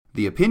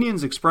The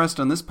opinions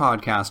expressed on this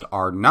podcast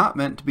are not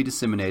meant to be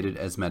disseminated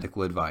as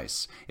medical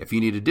advice. If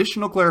you need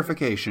additional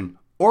clarification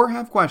or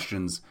have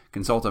questions,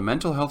 consult a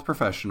mental health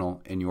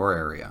professional in your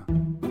area.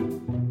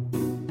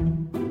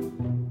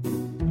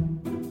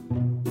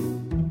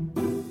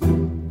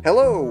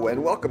 Hello,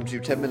 and welcome to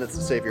 10 Minutes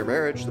to Save Your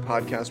Marriage, the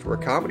podcast where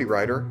a comedy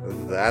writer,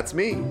 that's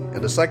me,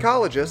 and a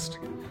psychologist.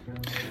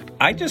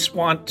 I just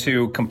want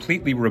to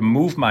completely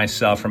remove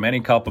myself from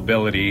any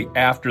culpability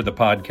after the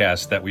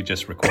podcast that we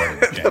just recorded,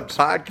 James. The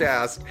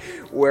podcast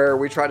where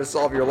we try to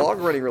solve your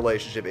long-running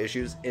relationship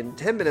issues in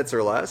 10 minutes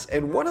or less,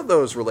 and one of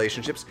those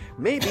relationships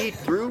may be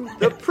through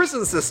the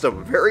prison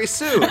system very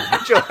soon.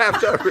 You'll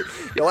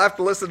have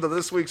to listen to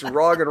this week's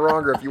Wrong and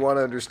Wronger if you want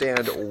to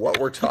understand what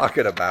we're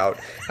talking about.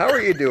 How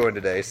are you doing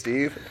today,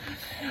 Steve?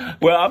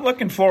 Well, I'm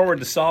looking forward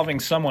to solving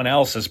someone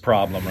else's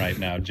problem right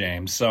now,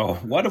 James. So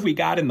what have we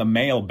got in the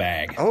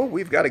mailbag? Oh,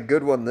 we've got a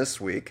good one this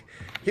week.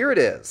 Here it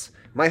is.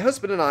 My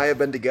husband and I have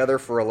been together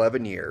for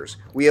 11 years.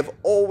 We have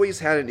always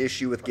had an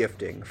issue with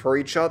gifting. For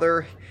each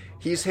other,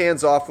 he's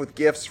hands off with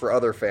gifts for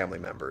other family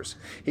members.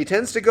 He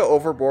tends to go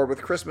overboard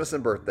with Christmas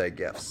and birthday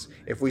gifts.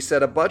 If we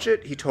set a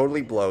budget, he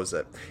totally blows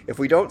it. If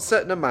we don't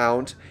set an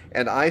amount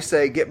and I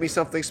say, get me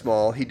something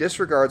small, he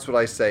disregards what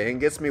I say and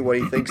gets me what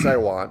he thinks I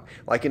want,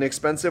 like an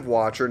expensive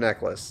watch or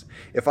necklace.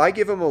 If I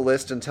give him a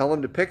list and tell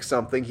him to pick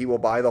something, he will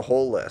buy the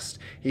whole list.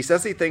 He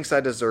says he thinks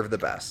I deserve the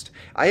best.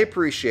 I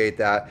appreciate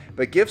that,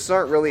 but gifts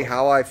aren't really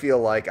how I feel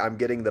like I'm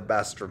getting the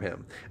best from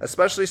him,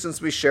 especially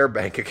since we share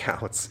bank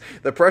accounts.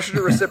 The pressure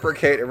to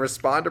reciprocate and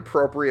respond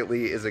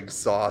appropriately is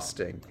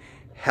exhausting.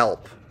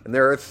 Help. And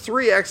there are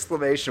 3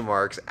 exclamation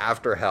marks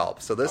after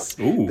help. So this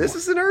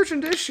is an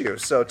urgent issue.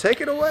 So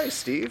take it away,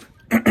 Steve.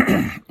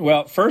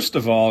 Well, first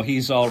of all,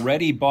 he's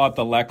already bought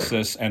the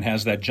Lexus and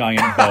has that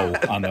giant bow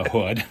on the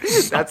hood.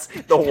 That's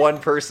the one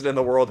person in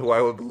the world who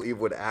I would believe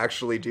would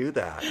actually do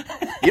that.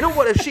 You know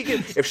what?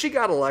 If she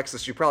got a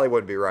Lexus, she probably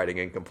wouldn't be writing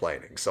and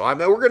complaining. So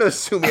we're going to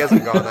assume he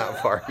hasn't gone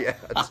that far yet.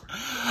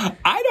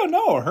 I don't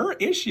know. Her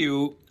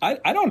issue,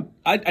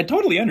 I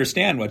totally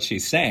understand what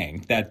she's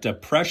saying,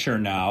 that pressure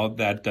now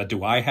that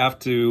do I have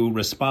to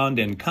respond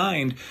in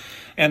kind?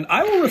 And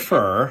I will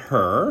refer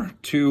her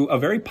to a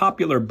very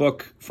popular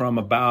book from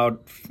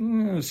about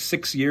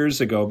 6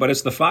 years ago, but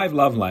it's The 5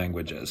 Love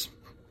Languages.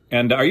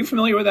 And are you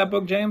familiar with that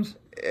book, James?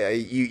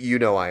 You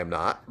know I am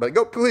not, but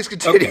please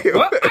continue. Okay.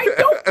 Well, I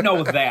don't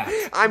know that.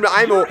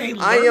 You're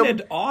a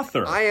learned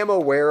author. I am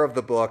aware of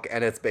the book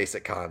and its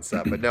basic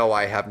concept, but no,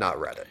 I have not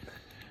read it.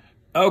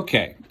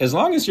 Okay. As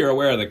long as you're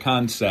aware of the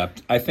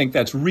concept, I think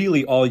that's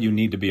really all you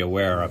need to be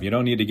aware of. You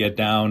don't need to get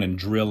down and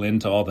drill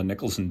into all the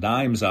nickels and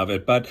dimes of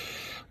it, but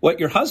what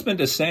your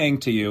husband is saying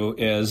to you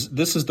is,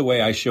 this is the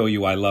way I show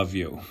you I love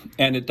you.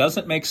 And it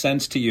doesn't make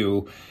sense to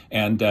you.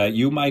 And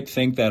you might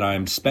think that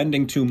I'm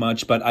spending too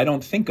much, but I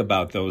don't think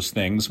about those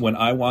things when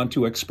I want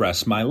to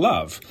express my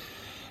love.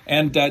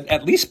 And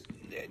at least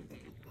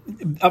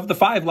of the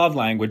 5 love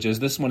languages,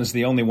 this one is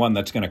the only one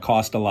that's going to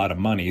cost a lot of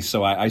money.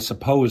 So I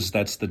suppose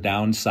that's the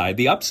downside.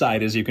 The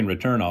upside is you can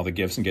return all the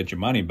gifts and get your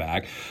money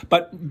back.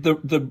 But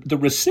the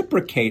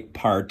reciprocate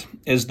part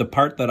is the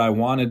part that I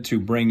wanted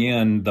to bring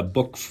in the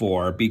book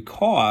for,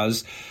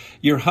 because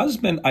your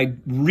husband, I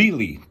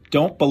really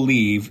don't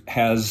believe,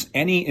 has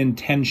any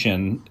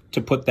intention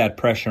to put that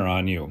pressure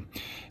on you.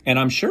 And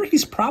I'm sure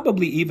he's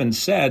probably even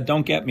said,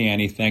 don't get me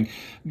anything.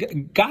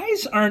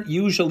 Guys aren't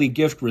usually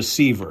gift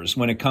receivers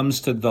when it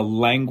comes to the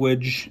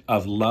language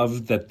of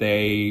love that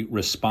they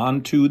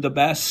respond to the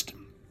best.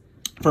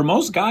 For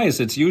most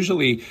guys, it's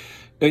usually,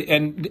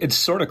 and it's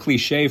sort of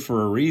cliche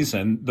for a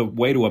reason, the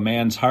way to a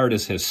man's heart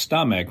is his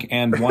stomach,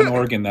 and one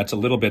organ that's a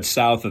little bit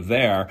south of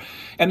there.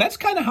 And that's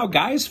kind of how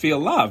guys feel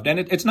loved. And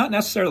it's not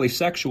necessarily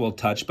sexual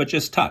touch, but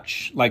just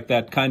touch, like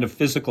that kind of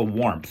physical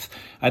warmth.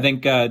 I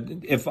think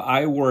if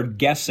I were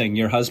guessing,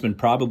 your husband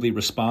probably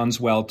responds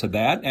well to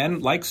that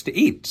and likes to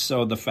eat.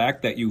 So the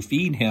fact that you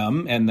feed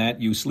him and that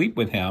you sleep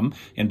with him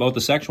in both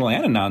a sexual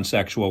and a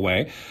non-sexual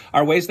way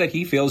are ways that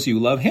he feels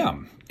you love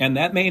him. And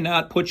that may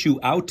not put you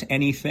out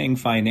anything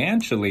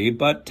financially,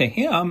 but to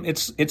him,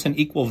 it's an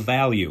equal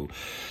value.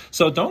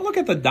 So don't look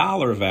at the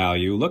dollar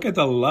value. Look at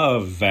the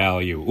love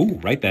value. Ooh,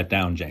 write that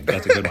down, James.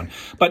 That's a good one.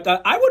 But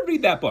I would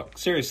read that book,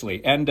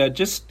 seriously, and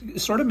just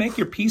sort of make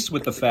your peace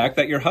with the fact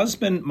that your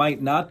husband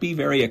might not be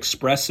very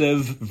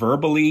expressive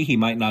verbally. He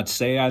might not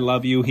say, I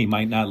love you. He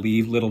might not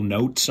leave little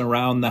notes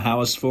around the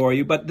house for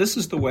you. But this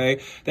is the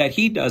way that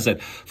he does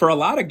it. For a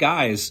lot of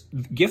guys,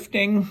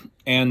 gifting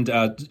and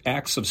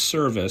acts of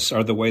service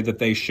are the way that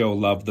they show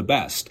love the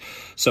best.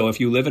 So if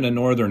you live in a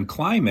northern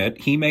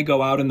climate, he may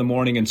go out in the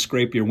morning and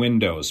scrape your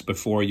windows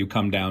before you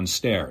come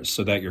downstairs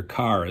so that your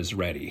car is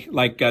ready.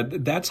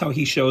 That's how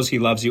he shows he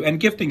loves you. And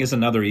gifting is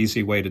another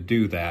easy way to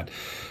do that.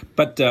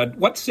 But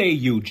what say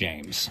you,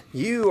 James?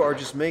 You are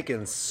just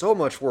making so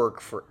much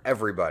work for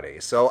everybody.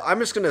 So I'm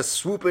just going to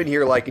swoop in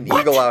here like an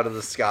eagle out of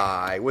the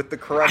sky with the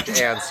correct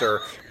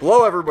answer,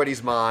 blow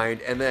everybody's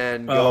mind, and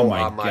then go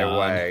on my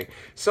way.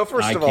 So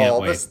first of all,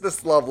 all, wait.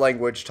 this love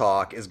language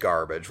talk is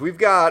garbage. We've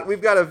got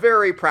a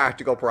very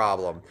practical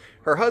problem.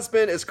 Her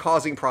husband is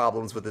causing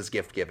problems with his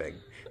gift giving.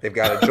 They've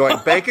got a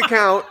joint bank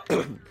account.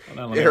 Hold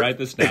on, let me write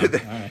this down. All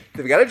right.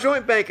 They've got a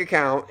joint bank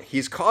account.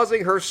 He's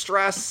causing her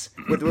stress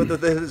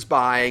with his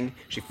buying.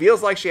 She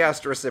feels like she has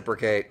to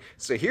reciprocate.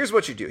 So here's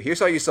what you do. Here's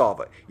how you solve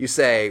it. You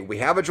say, we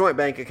have a joint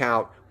bank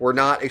account. We're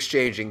not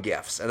exchanging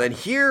gifts. And then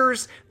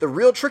here's the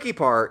real tricky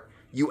part.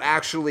 You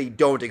actually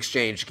don't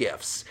exchange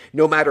gifts.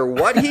 No matter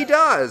what he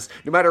does,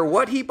 no matter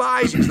what he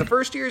buys you, because the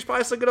first year he's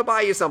probably still going to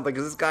buy you something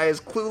because this guy is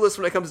clueless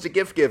when it comes to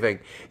gift giving.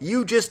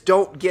 You just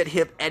don't get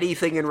him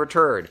anything in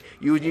return.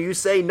 You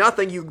say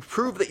nothing. You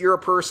prove that you're a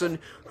person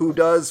who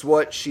does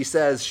what she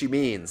says she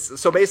means.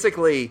 So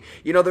basically,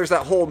 there's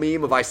that whole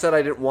meme of I said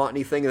I didn't want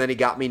anything and then he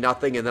got me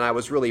nothing and then I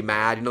was really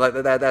mad.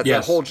 That's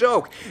Yes. that whole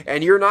joke.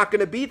 And you're not going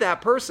to be that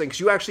person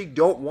because you actually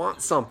don't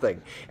want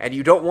something. And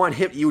you don't want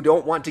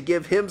to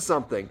give him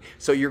something.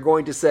 So you're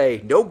going to say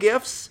no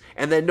gifts,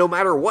 and then no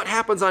matter what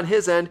happens on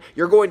his end,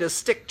 you're going to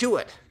stick to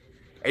it.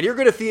 And you're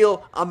going to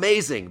feel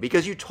amazing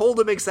because you told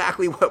him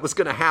exactly what was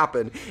going to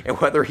happen,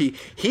 and whether he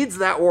heeds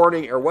that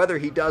warning or whether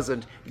he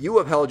doesn't, you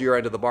have held your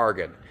end of the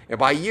bargain. And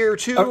by year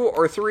 2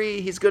 or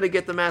 3, he's going to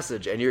get the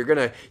message, and you're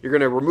going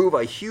to remove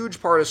a huge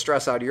part of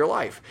stress out of your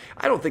life.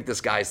 I don't think this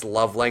guy's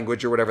love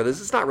language or whatever this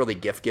is. It's not really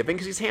gift giving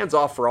because he's hands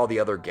off for all the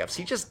other gifts.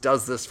 He just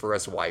does this for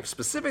his wife,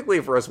 specifically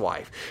for his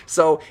wife.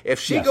 So if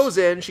she goes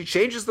in, she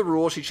changes the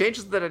rule, she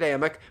changes the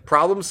dynamic,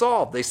 problem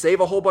solved. They save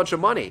a whole bunch of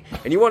money.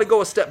 And you want to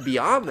go a step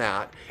beyond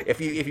that.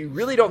 If you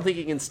really don't think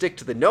you can stick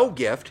to the no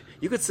gift,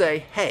 you could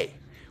say, hey,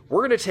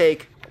 we're going to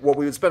take what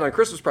we would spend on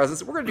Christmas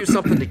presents, we're going to do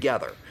something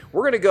together.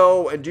 We're going to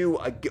go and do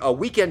a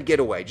weekend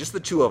getaway, just the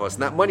two of us,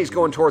 and that money's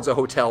going towards a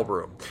hotel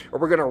room. Or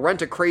we're going to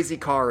rent a crazy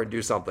car and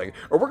do something.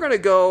 Or we're going to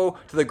go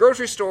to the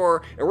grocery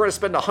store and we're going to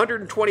spend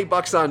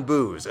 $120 on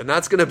booze, and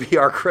that's going to be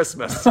our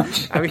Christmas.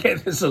 I mean,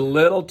 This is a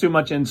little too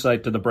much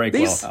insight to the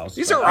Breakwell house.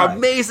 These but are all right.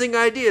 amazing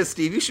ideas,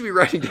 Steve. You should be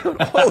writing down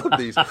all of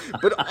these.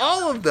 But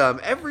all of them,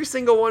 every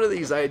single one of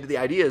the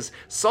ideas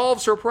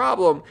solves her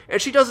problem,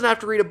 and she doesn't have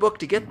to read a book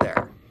to get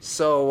there.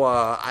 So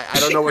I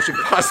don't know what you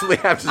possibly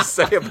have to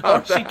say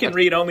about that. She can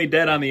read Only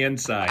Dead on the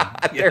Inside.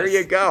 There Yes.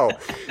 you go.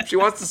 If she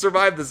wants to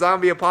survive the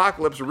zombie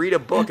apocalypse, read a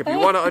book. If you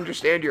want to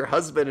understand your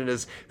husband and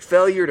his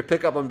failure to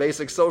pick up on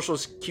basic social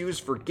cues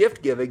for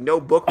gift giving, no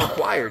book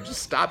required.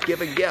 Just stop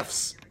giving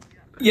gifts.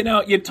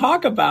 You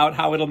talk about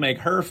how it'll make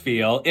her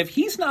feel. If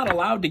he's not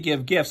allowed to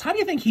give gifts, how do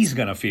you think he's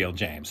going to feel,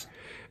 James?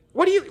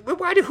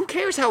 Who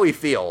cares how he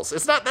feels?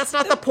 That's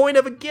not the point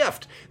of a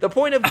gift. The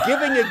point of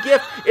giving a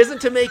gift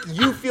isn't to make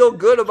you feel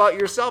good about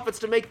yourself. It's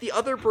to make the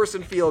other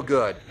person feel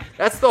good.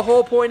 That's the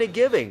whole point of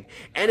giving.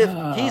 And if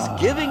he's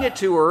giving it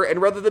to her,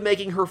 and rather than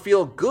making her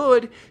feel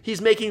good,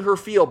 he's making her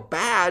feel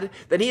bad,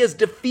 then he has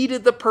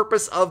defeated the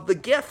purpose of the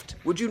gift.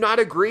 Would you not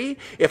agree?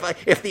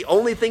 If the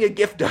only thing a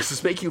gift does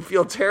is make you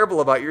feel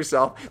terrible about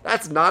yourself,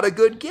 that's not a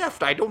good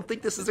gift. I don't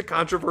think this is a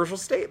controversial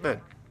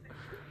statement.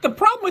 The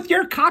problem with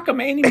your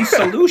cockamamie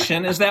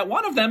solution is that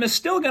one of them is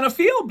still going to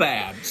feel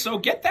bad. So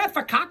get that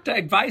fakakta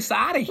advice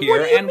out of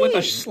here, and with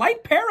a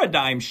slight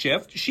paradigm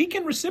shift, she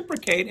can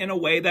reciprocate in a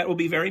way that will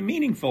be very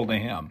meaningful to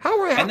him.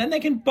 And then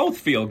they can both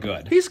feel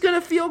good. He's going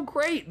to feel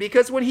great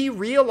because when he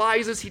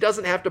realizes he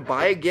doesn't have to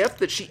buy a gift,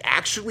 that she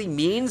actually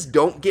means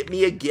don't get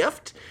me a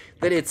gift,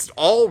 that it's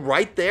all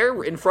right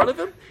there in front of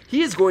him,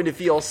 he is going to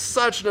feel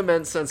such an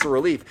immense sense of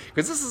relief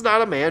because this is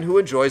not a man who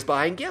enjoys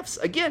buying gifts.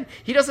 Again,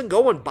 he doesn't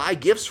go and buy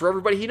gifts for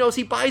everybody he knows.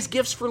 He buys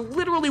gifts for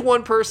literally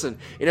one person.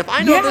 And if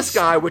I know this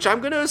guy, which I'm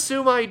going to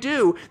assume I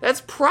do,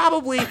 that's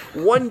probably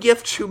one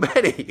gift too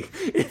many.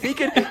 If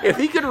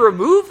he could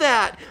remove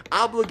that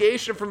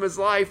obligation from his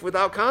life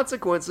without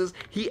consequences,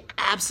 he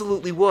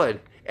absolutely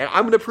would. And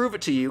I'm going to prove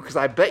it to you because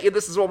I bet you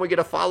this is one we get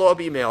a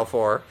follow-up email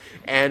for.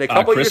 And a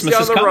couple years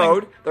Christmas down the is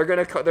road, they're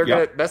going to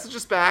Yep. message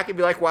us back and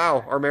be like,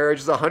 wow, our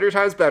marriage is 100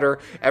 times better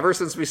ever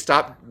since we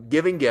stopped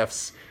giving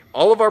gifts.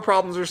 All of our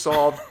problems are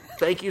solved.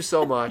 Thank you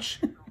so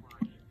much.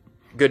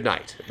 Good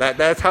night.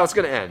 That's how it's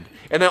going to end.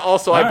 And then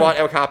also I bought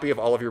a copy of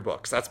all of your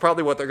books. That's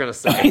probably what they're going to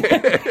say.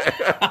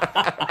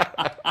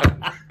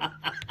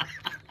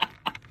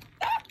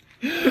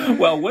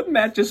 Well, wouldn't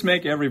that just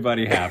make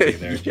everybody happy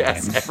there, James?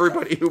 Yes,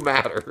 everybody who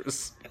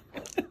matters.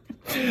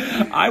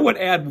 I would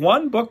add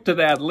one book to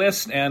that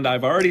list, and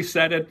I've already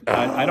said it.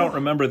 I don't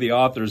remember the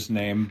author's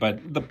name,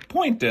 but the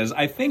point is,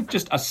 I think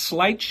just a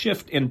slight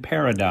shift in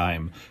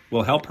paradigm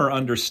will help her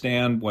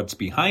understand what's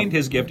behind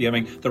his gift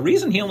giving. The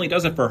reason he only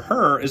does it for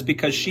her is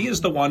because she is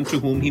the one to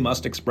whom he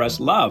must express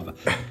love.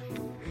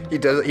 He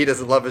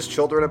doesn't love his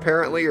children,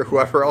 apparently, or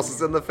whoever else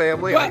is in the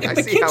family. Well, I if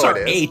the see kids how are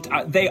it is.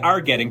 8, they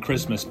are getting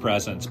Christmas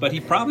presents, but he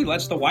probably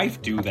lets the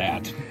wife do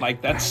that.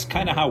 Like, that's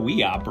kind of how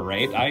we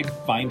operate. I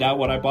find out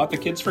what I bought the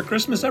kids for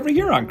Christmas every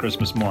year on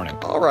Christmas morning.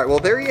 All right, well,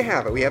 there you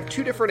have it. We have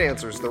two different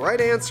answers, the right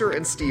answer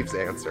and Steve's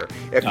answer.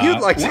 If you'd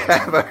like to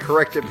have a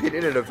correct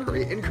opinion and a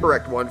very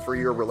incorrect one for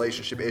your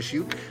relationship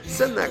issue,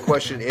 send that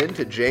question in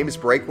to James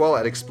Breakwell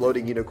at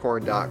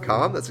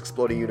explodingunicorn.com. That's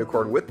exploding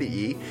unicorn with the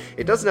E.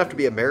 It doesn't have to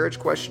be a marriage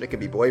question. It can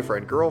be boyfriend,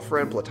 boyfriend,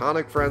 girlfriend,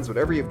 platonic friends,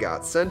 whatever you've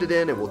got. Send it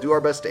in and we'll do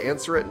our best to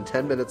answer it in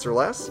 10 minutes or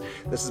less.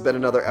 This has been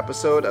another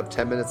episode of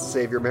 10 Minutes to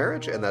Save Your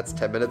Marriage, and that's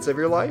 10 minutes of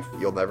your life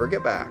you'll never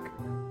get back.